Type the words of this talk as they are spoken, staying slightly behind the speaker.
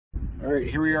All right,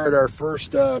 here we are at our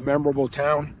first memorable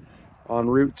town en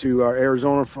route to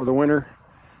Arizona for the winter.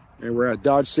 And we're at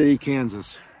Dodge City,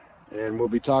 Kansas. And we'll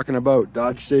be talking about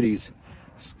Dodge City's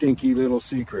stinky little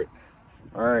secret.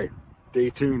 All right, stay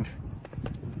tuned.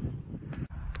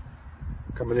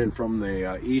 Coming in from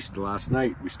the east last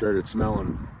night, we started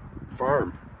smelling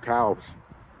farm cows.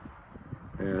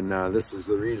 And this is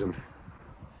the reason.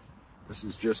 This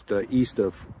is just east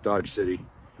of Dodge City.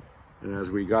 And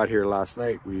as we got here last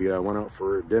night, we went out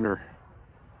for dinner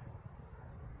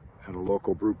at a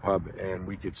local brew pub, and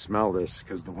we could smell this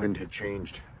because the wind had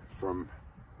changed from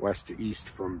west to east,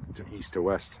 from east to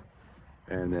west.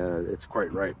 And it's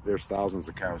quite right. There's thousands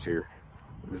of cows here.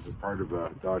 This is part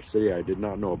of Dodge City I did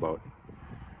not know about.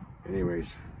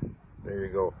 Anyways, there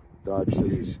you go. Dodge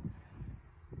City's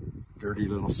dirty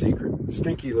little secret,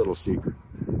 stinky little secret.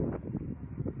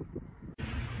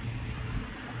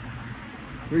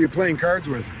 Who are you playing cards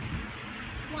with?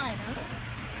 Why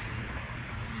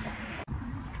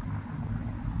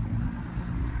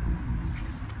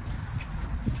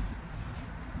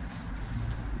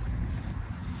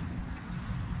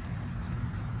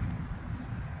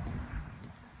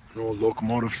An old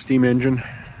locomotive steam engine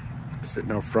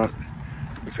sitting out front.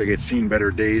 Looks like it's seen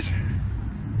better days.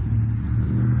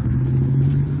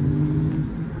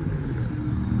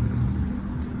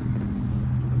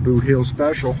 Boot Hill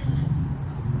Special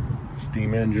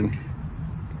steam engine.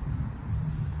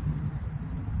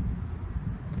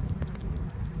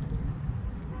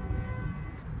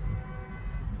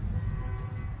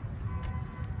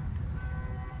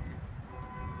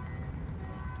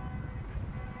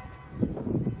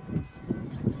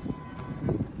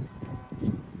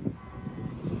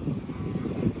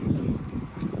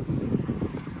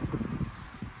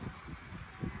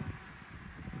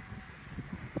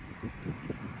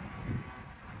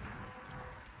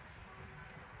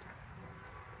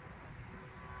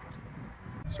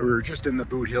 So we were just in the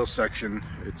Boot Hill section.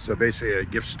 It's basically a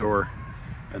gift store,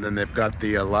 and then they've got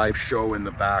the live show in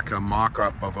the back, a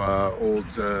mock-up of old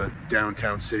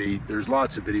downtown city. There's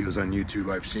lots of videos on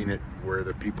YouTube. I've seen it where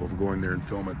the people go in there and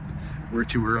film it. We're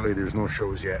too early, there's no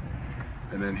shows yet.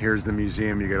 And then here's the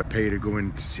museum. You gotta pay to go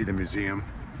in to see the museum.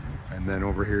 And then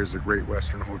over here is the Great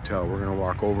Western Hotel. We're gonna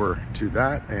walk over to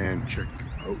that and check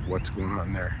out what's going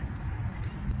on there.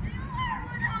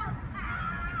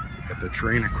 Got the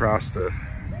train across the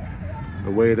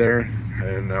way there,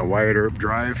 and Wyatt Earp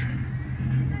Drive.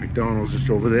 McDonald's just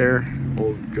over there.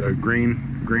 Old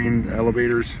grain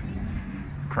elevators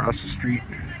across the street.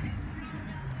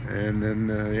 And then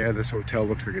yeah, this hotel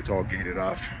looks like it's all gated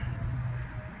off.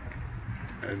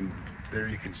 And there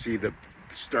you can see the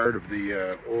start of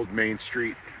the old main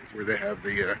street where they have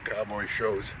the cowboy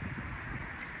shows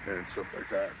and stuff like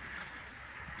that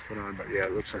going on. But yeah,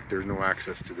 it looks like there's no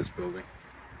access to this building.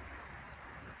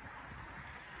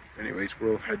 Anyways,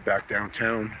 we'll head back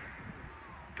downtown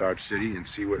Dodge City and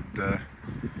see what's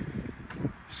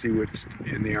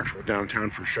in the actual downtown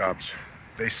for shops.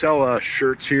 They sell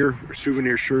shirts here,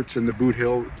 souvenir shirts in the Boot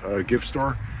Hill gift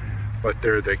store, but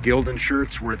they're the Gildan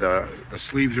shirts where the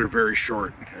sleeves are very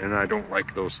short, and I don't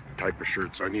like those type of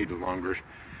shirts. I need a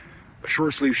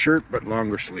short sleeve shirt but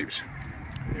longer sleeves,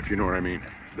 if you know what I mean,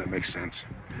 if that makes sense.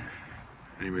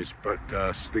 Anyways, but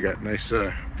they got nice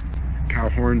cow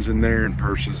horns in there, and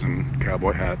purses and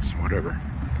cowboy hats, whatever.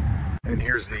 And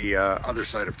here's the other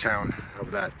side of town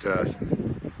of that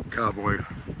cowboy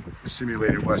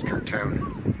simulated western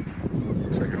town.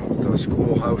 Looks like an old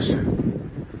schoolhouse.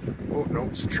 Oh no,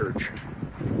 it's a church.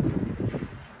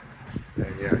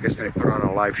 And yeah, I guess they put on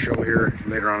a live show here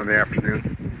later on in the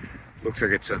afternoon. Looks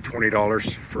like it's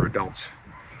 $20 for adults,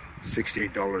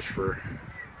 $68 for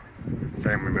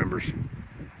family members.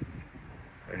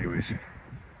 Anyways,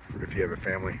 if you have a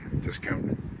family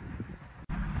discount.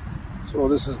 So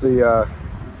this is the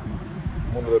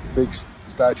one of the big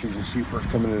statues you see first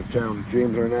coming into town.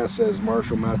 James Arness as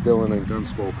Marshall, Matt Dillon, and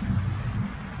Gunsmoke.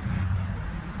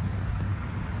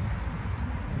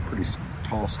 Pretty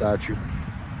tall statue.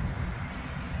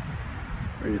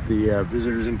 Right at the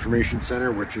Visitors Information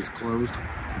Center, which is closed.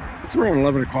 It's around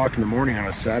 11 o'clock in the morning on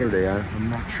a Saturday. I'm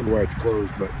not sure why it's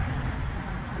closed, but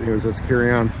anyways, let's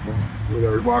carry on with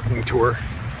our walking tour.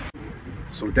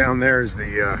 So down there is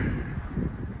the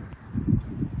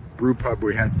brew pub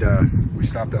we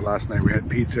stopped at last night. We had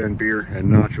pizza and beer and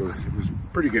nachos. It was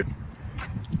pretty good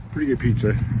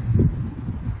pizza.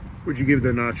 Would you give the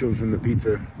nachos and the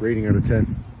pizza rating out of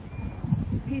 10?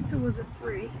 Pizza was a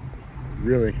 3.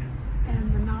 Really?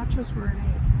 And the nachos were an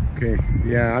 8. Okay,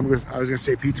 yeah, I was gonna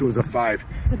say pizza was a 5.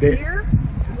 The beer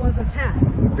was a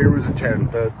 10. The beer was a 10.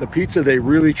 The pizza, they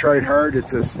really tried hard.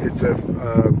 It's a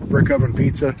brick oven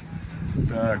pizza.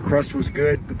 The crust was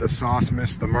good, but the sauce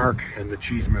missed the mark and the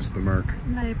cheese missed the mark.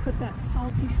 And they put that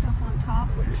salty stuff on top,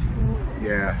 which is cool.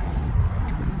 Yeah,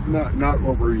 not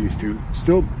what we're used to.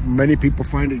 Still, many people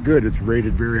find it good. It's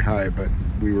rated very high, but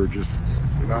we were just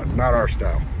not our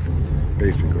style,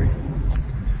 basically.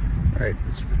 All right,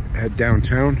 let's head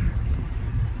downtown.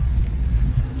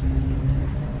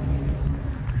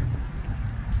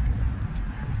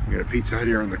 We got a Pizza Hut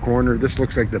here on the corner. This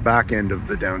looks like the back end of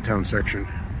the downtown section,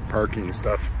 parking and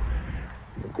stuff.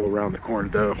 We'll go around the corner.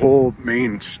 The whole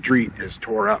main street is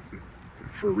tore up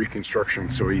for reconstruction,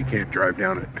 so you can't drive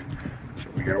down it. So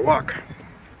we gotta walk.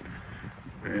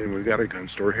 And we've got a gun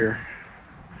store here.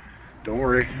 Don't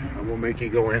worry, I won't make you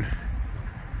go in.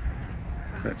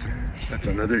 That's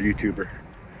another YouTuber.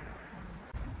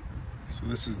 So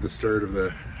this is the start of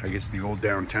the, I guess, the old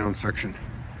downtown section.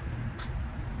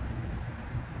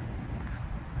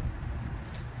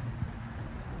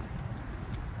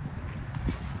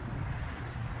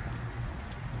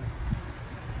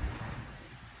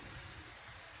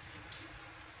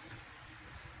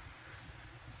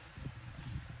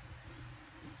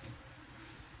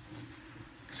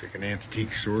 It's like an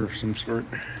antique store of some sort.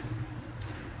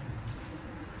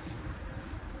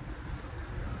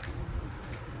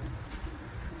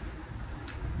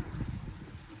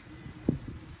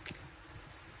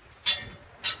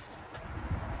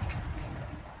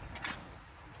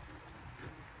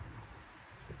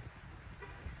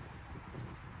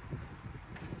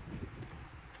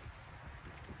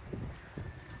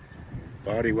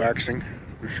 Body waxing.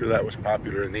 I'm sure that was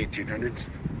popular in the 1800s.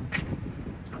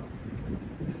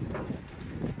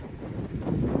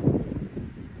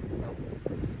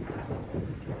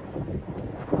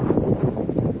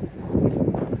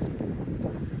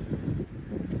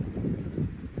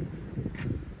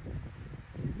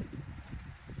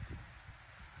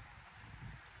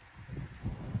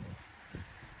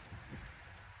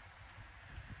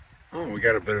 Oh, we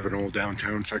got a bit of an old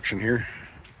downtown section here.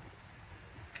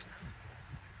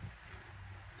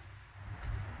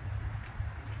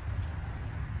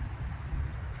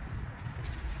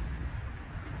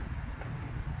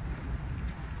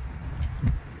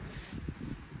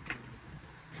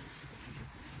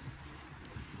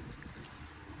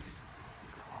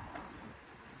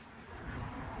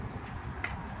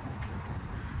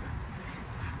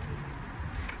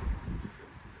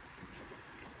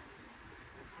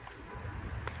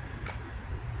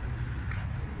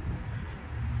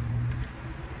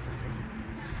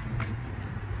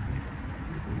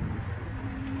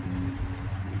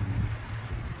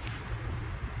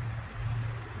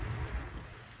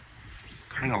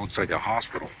 Kind of looks like a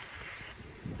hospital.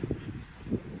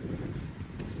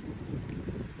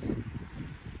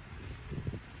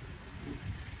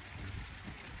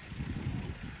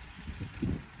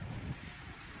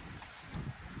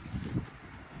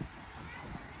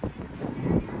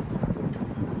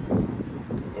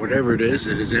 Whatever it is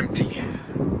empty. Like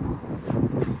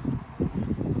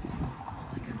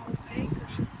an old bank or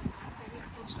something. Maybe a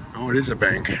post office. Oh, it is a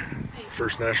bank.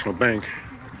 First National Bank.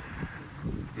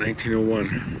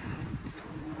 1901.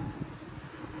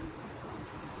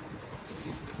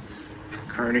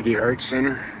 Carnegie Arts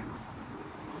Center.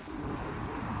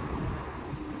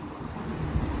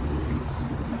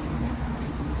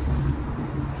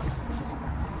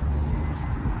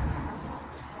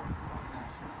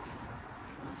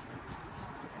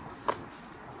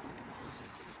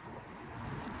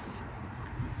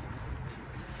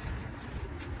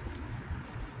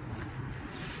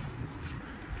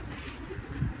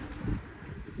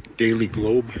 Daily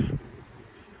Globe.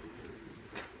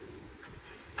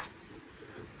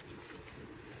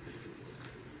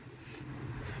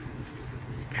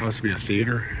 Possibly a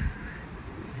theater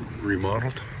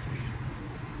remodeled.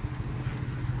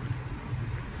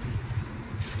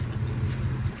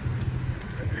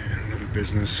 And another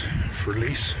business for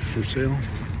lease, for sale.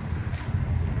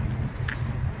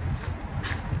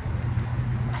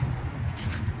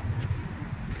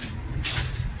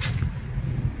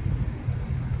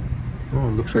 Oh,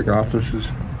 it looks like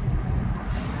offices.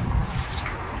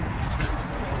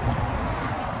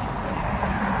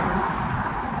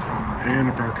 And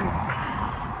a parking lot.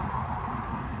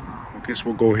 I guess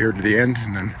we'll go here to the end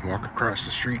and then walk across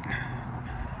the street.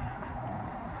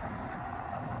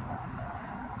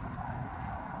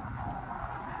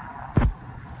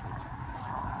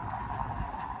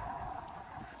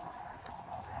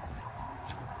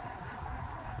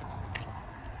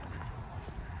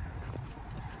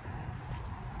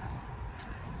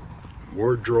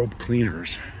 Wardrobe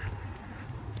Cleaners.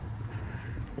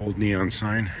 Old neon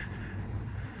sign.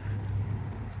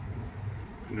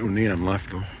 No neon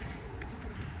left though.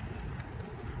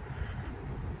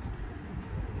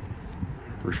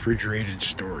 refrigerated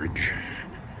storage.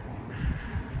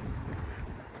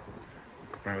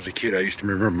 When I was a kid, I used to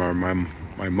remember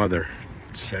my mother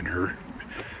sent her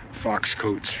fox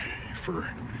coats for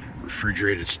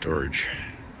refrigerated storage.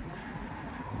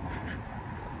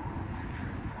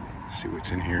 See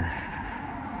what's in here.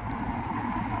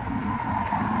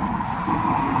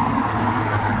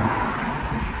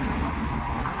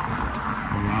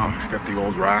 Oh wow, it's got the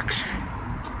old racks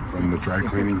from the dry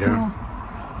cleaning down.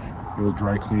 The old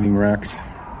dry cleaning racks.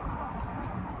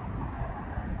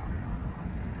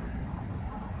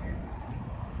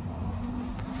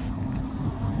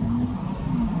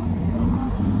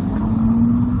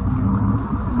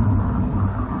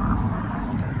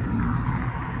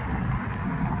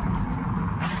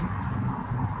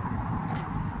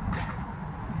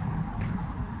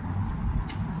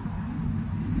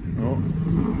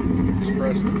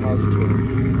 Express Depository.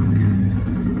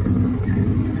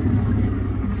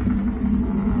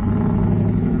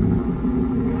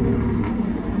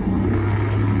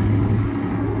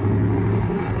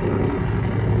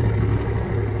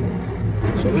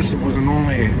 So this wasn't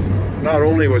not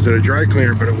only was it a dry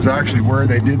cleaner, but it was actually where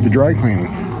they did the dry cleaning.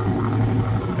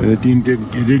 And it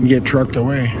didn't get trucked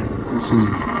away. This is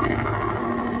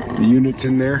the units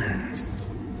in there.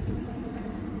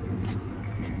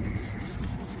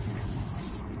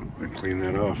 Clean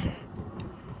that off.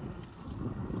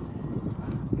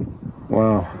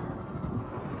 Wow.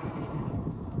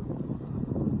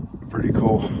 Pretty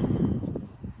cool.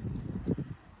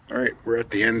 All right, we're at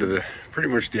the end of pretty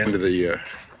much the end of the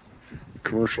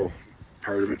commercial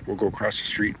part of it. We'll go across the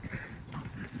street.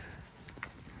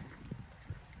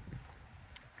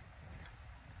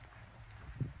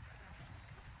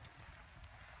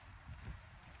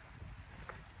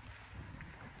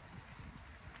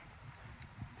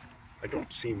 I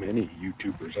don't see many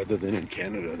YouTubers other than in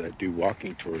Canada that do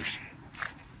walking tours.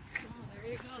 Oh,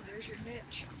 there you go. There's your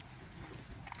niche.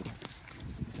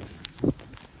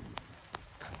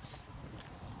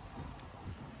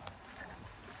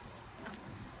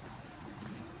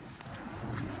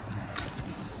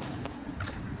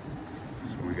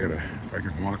 So we got if I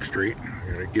can walk straight,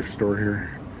 we got a gift store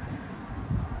here.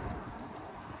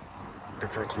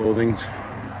 Different clothings.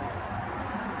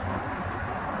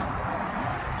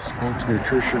 Smoke's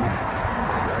Nutrition.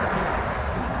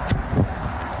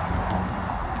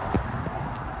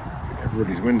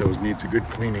 Everybody's windows needs a good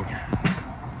cleaning.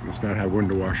 Must not have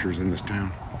window washers in this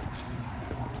town.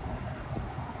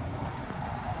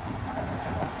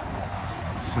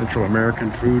 Central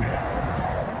American food.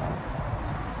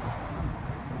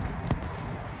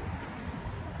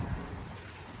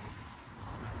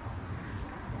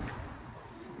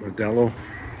 Modelo.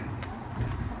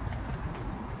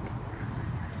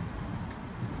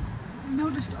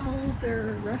 Noticed all of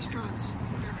their restaurants,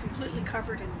 they're completely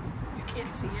covered and you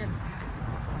can't see in.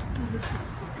 This one.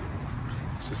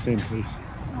 It's the same place.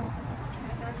 Oh,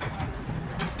 that's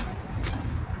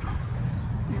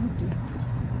empty.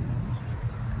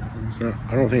 It's not,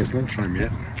 I don't think it's lunchtime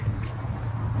yet.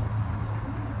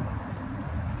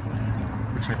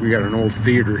 Looks like we got an old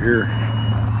theater here.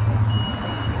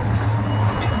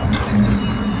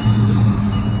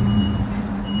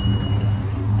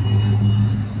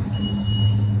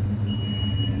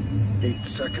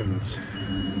 Seconds.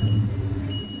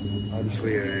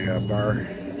 Obviously a bar.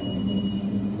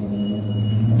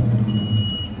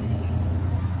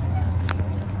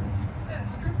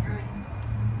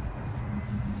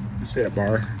 You say a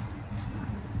bar.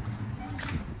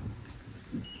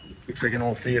 Looks like an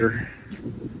old theater.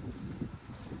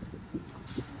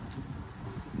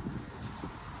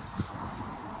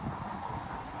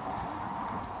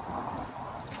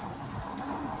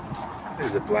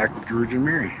 There's a Black Virgin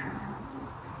Mary.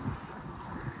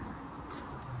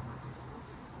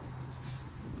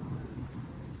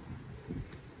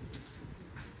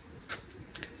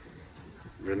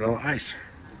 Vanilla ice.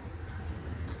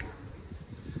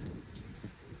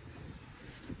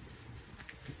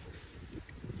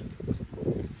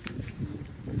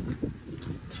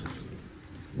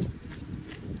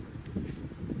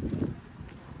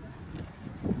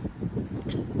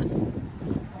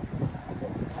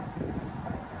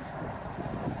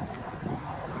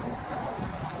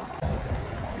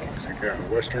 Looks like a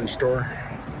Western store.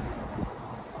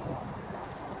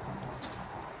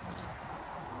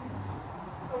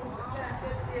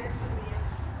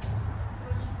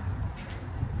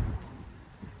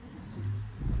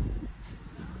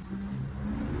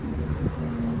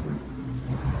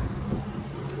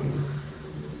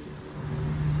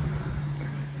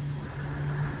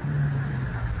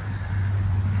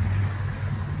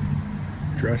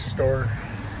 Dress store.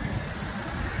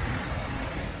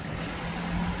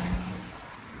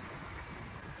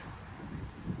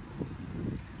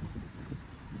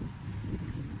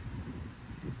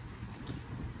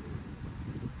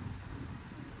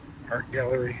 art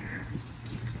gallery.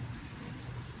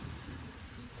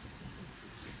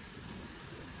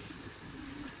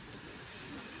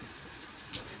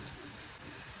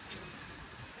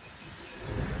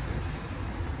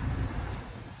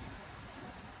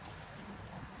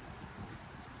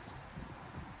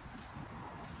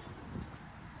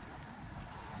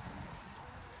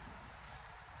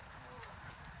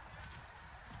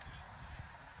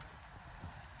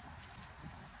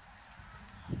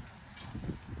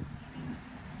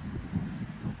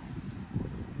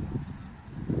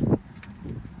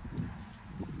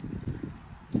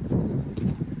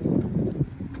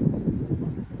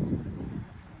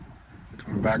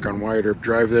 Back on Wyatt Earp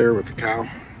Drive there with the cow,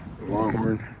 the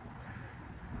longhorn,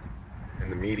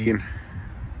 and the median.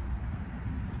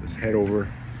 So let's head over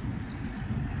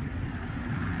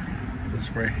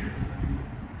this way.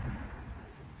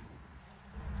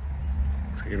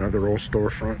 Looks like another old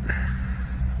storefront.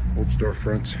 Old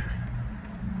storefronts.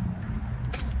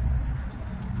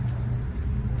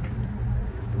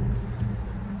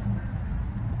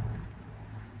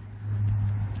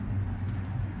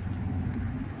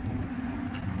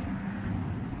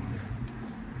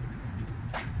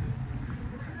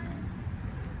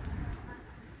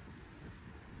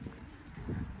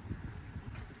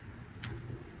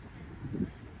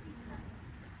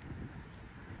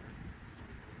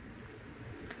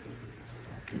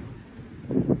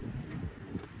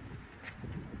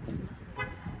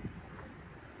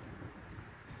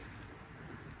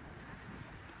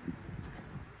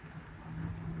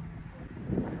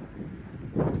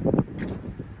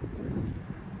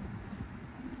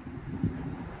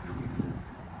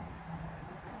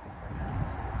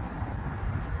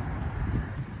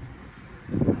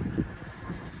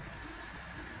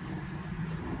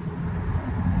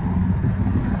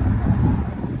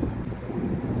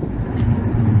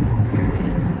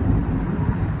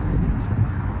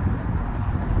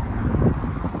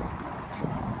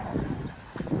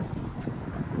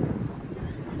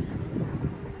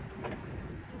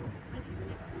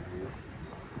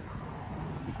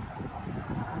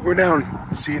 Go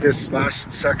down, see this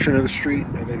last section of the street,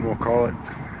 and then we'll call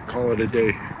it a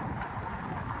day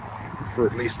for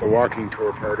at least the walking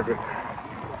tour part of it.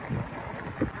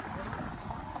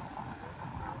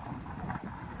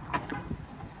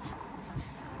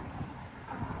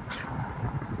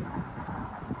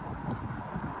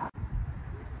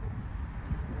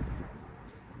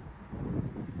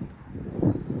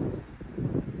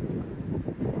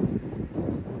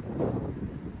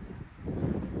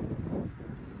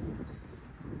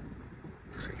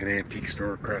 Looks like an antique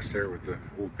store across there with the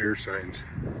old beer signs.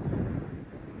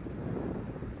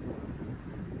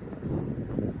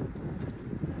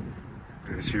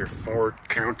 This here Ford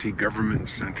County Government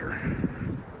Center.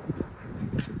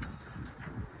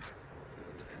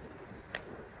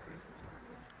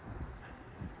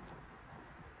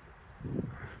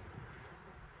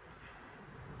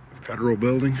 Federal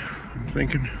building, I'm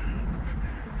thinking.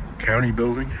 County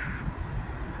building.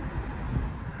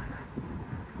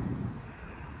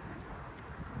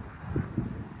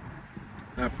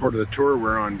 That part of the tour,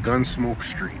 we're on Gunsmoke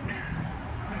Street.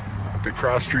 The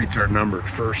cross streets are numbered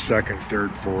 1st, 2nd, 3rd,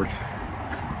 4th.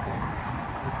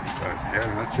 But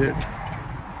yeah, that's it.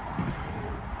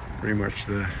 Pretty much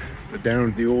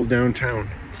the old downtown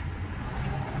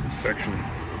section.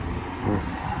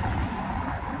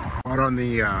 Out on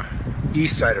the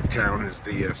east side of town is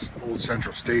the old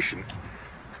Central Station.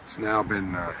 It's now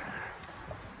been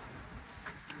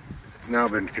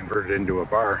converted into a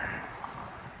bar.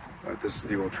 But this is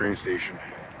the old train station.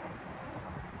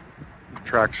 The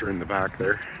tracks are in the back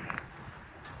there.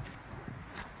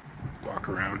 Walk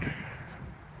around.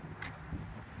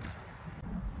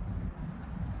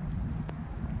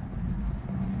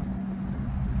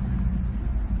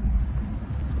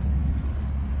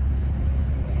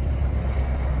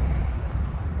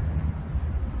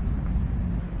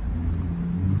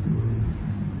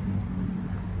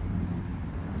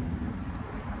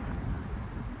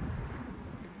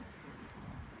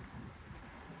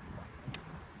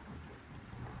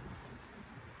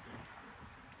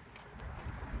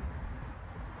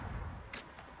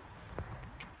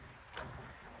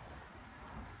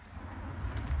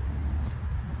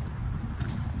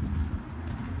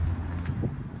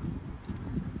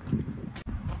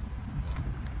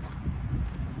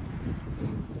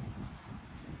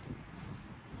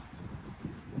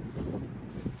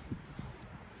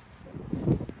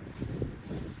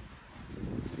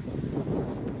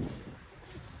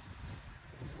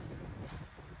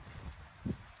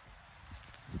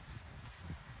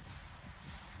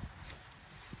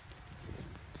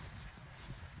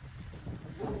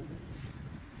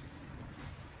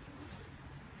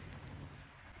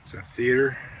 It's a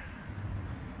theater,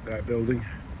 that building.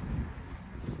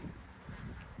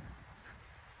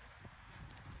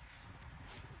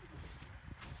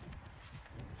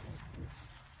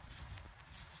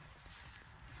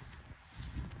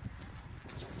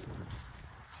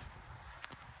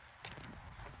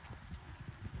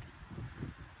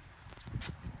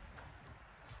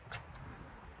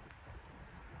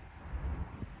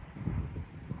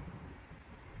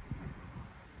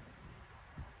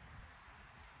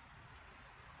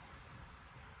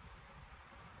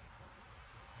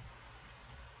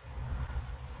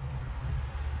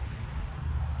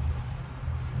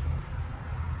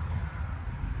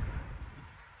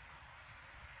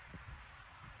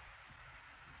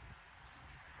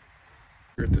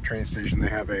 Here at the train station they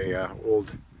have a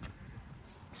old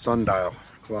sundial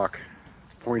clock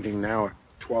pointing now at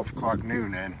 12 o'clock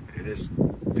noon, and it is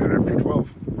 10 after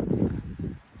 12.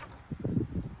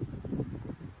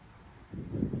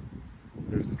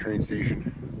 There's the train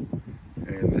station,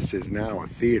 and this is now a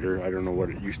theater. I don't know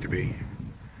what it used to be,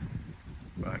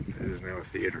 but it is now a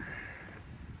theater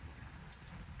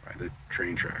by the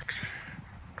train tracks.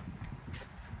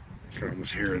 You can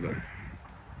almost hear the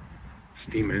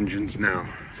steam engines now.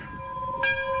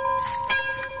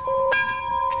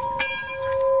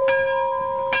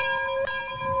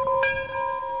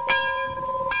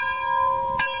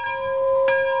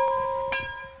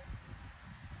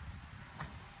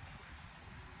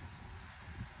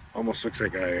 Almost looks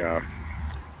like a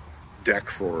deck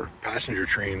for passenger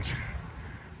trains.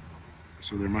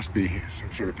 So there must be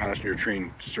some sort of passenger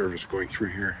train service going through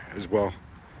here as well.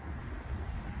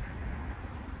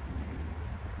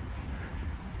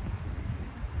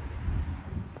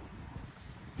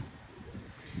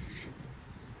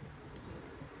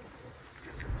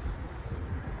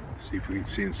 See if we can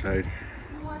see inside.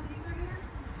 You want these right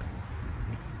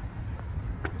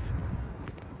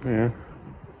here? Yeah.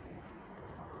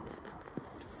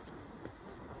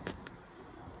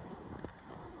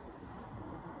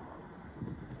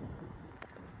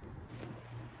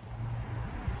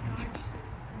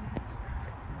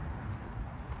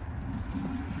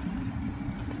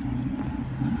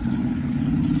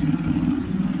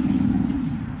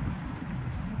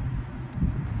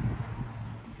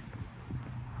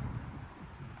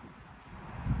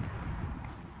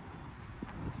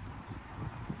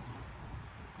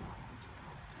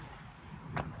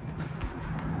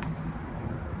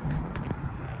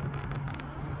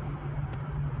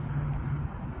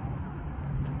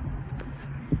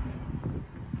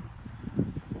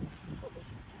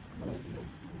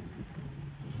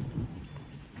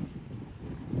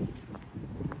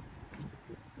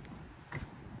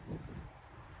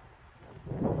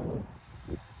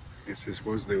 I guess this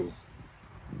was the old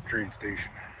train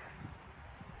station.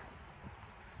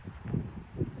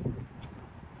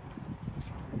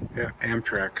 Yeah,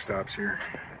 Amtrak stops here.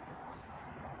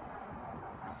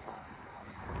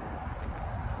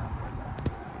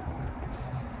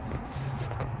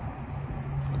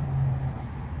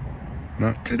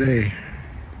 Not today.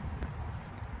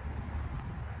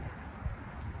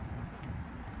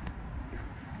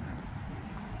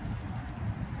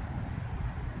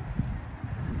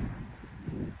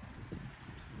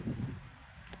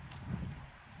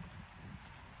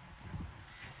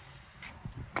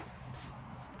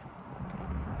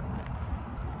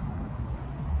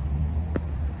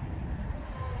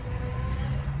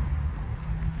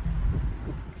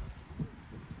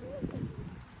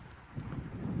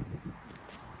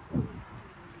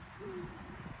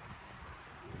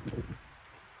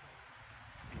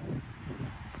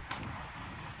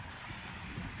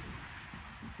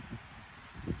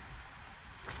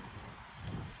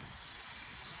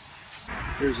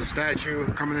 There's a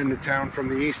statue coming into town from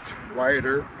the east. Wyatt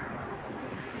Earp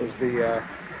was the,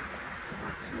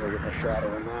 see if I get my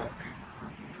shadow in that.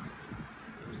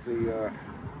 Was the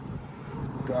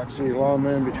Dodge City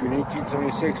lawman between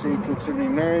 1876 and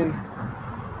 1879.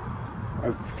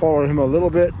 I've followed him a little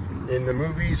bit in the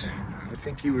movies. I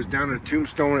think he was down at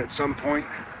Tombstone at some point.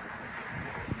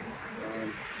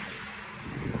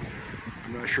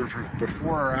 I'm not sure if it was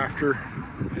before or after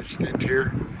his stint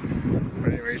here.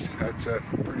 But anyways, that's a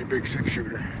pretty big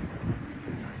six-shooter.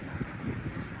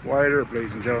 Wyatt Earp,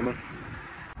 ladies and gentlemen.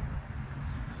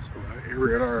 So here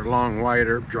we are along Wyatt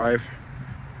Earp Drive,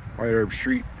 Wyatt Earp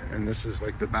Street, and this is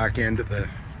like the back end of the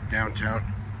downtown.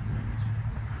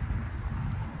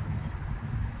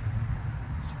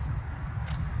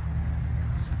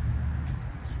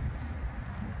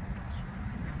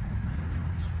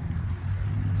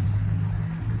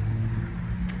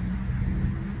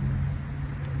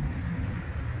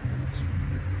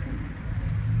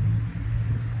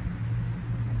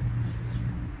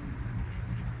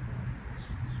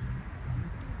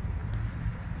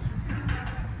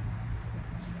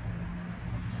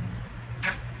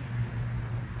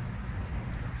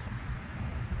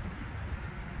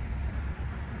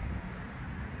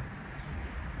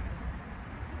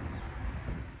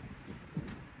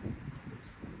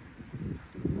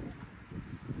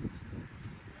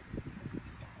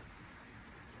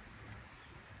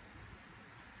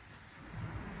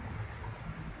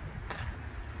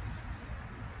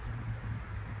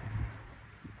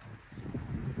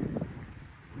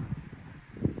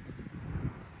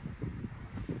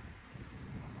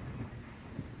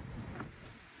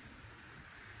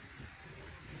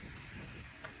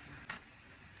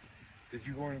 Did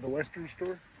you go into the Western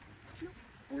store? No.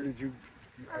 Where did you?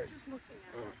 I was just looking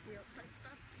at the outside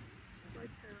stuff. Like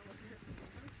looking at the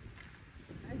photos.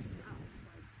 Nice stuff.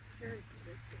 Like very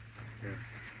convincing. Yeah.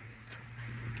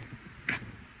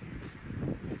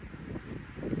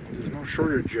 There's no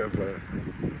shortage of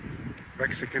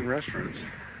Mexican restaurants.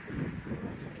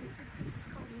 This is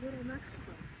called Little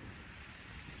Mexico.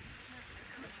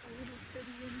 Mexico, a little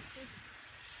city in the city.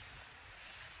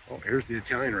 Oh, here's the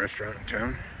Italian restaurant in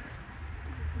town.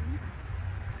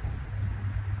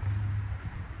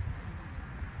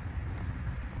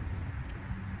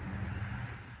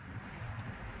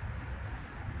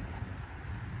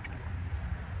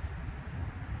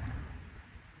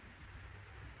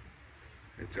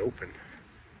 It's open.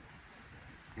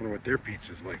 I wonder what their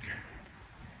pizza's like.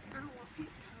 I don't want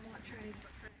pizza. I want Chinese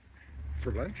buffet.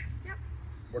 For lunch? Yep.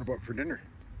 What about for dinner?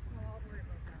 Well, I'll worry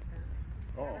about that then.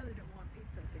 Oh. I really don't want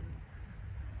pizza dinner.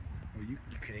 Well, you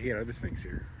can eat other things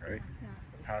here, right?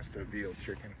 Exactly. Pasta, veal,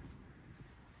 chicken.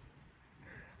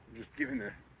 I'm just giving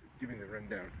the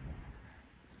rundown.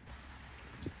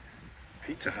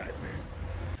 Pizza Hut.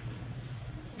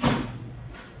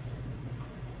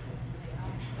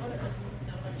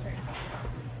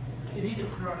 You need a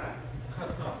Corona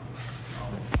croissant.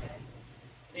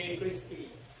 They're crispy.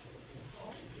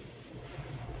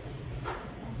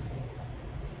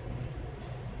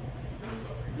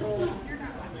 I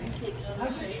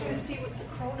was just trying to see what the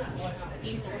cronut was that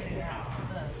she ordered.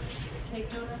 The cake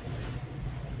donuts?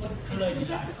 What color is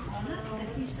that?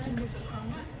 That he said was a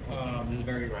cronut? This is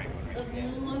very right. The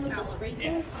blue one with the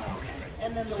sprinkles?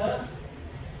 And then the one.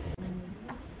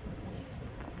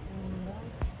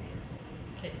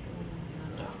 Okay.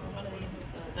 One of these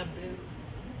with the blue.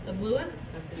 The blue one?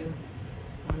 The blue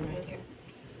one right here.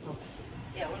 Oh.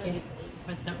 Yeah, one of these ones.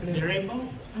 With the blue. The rainbow?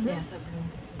 Yeah, the blue.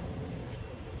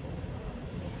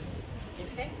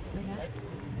 Okay.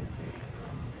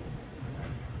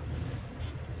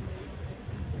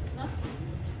 Huh?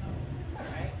 That's all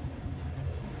right.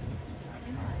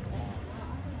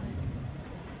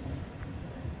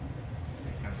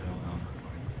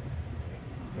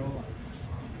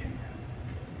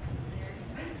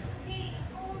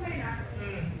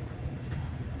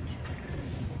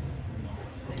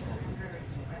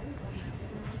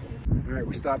 All right,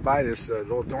 we stopped by this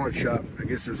little donut shop. I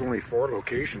guess there's only 4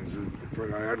 locations, if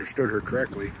I understood her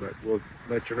correctly, but we'll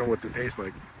let you know what they taste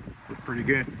like. They're pretty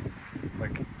good.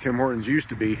 Like Tim Hortons used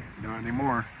to be, not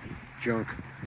anymore. Junk.